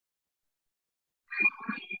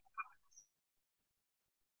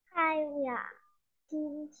Hi, we are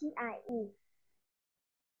Team T.I.E.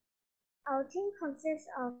 Our team consists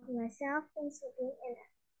of myself, Ting, and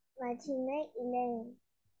my teammate Elaine.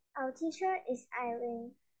 Our teacher is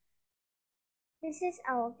Elaine. This is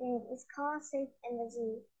our game. It's called Save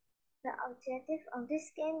Energy. The objective of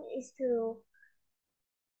this game is to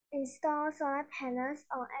install solar panels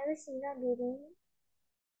on every single building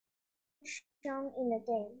shown in the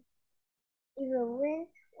game. You will win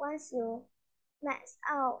once you max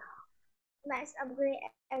upgrade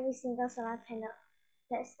every single solar panel.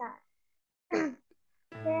 Let's start.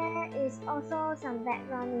 There is also some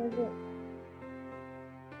background music.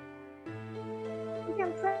 You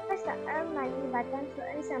can press the Earn Money button to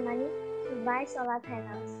earn some money to buy solar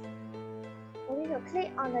panels. We need to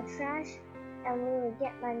click on the trash and we will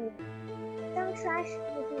get money. Some trash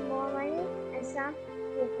give you more money and some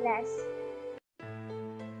give less.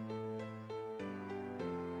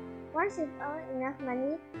 Once you've earned enough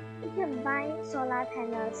money, you can buy solar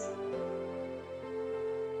panels.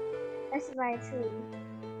 Let's buy 3.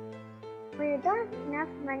 When you don't have enough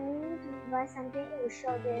money to buy something, it will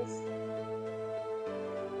show this.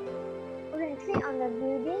 We can click on the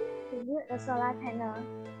building to build the solar panel.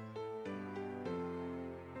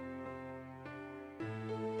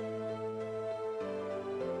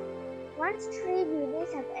 Once 3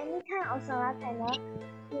 buildings have any kind of solar panel,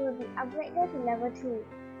 you will be upgraded to level 2.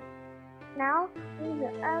 Now, we need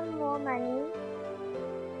to earn more money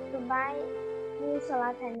to buy new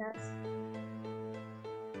solar panels.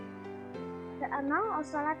 The amount of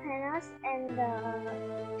solar panels and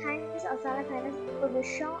the kinds of solar panels will be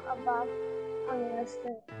shown above on your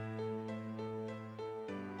screen.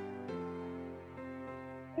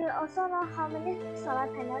 You will also know how many solar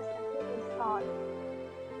panels have been installed.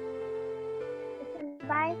 You can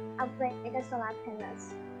buy upgraded solar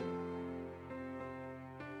panels.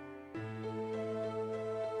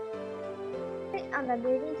 Click on the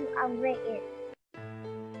building to upgrade it.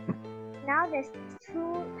 Now there's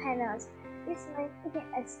 2 panels. This means you can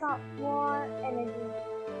absorb more energy.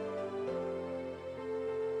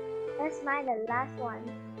 Let's buy the last one.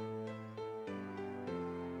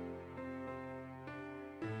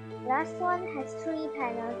 Last one has 3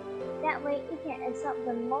 panels. That way it can absorb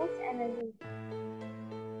the most energy.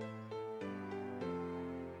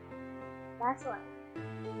 Last one.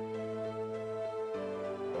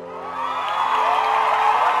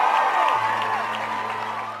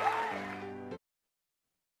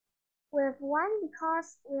 We have won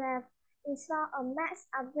because we have installed a max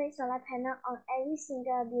upgrade solar panel on every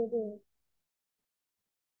single building.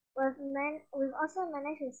 We've also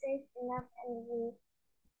managed to save enough energy,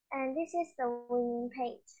 and this is the winning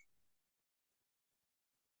page.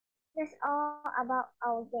 That's all about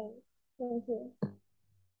our game. Thank you.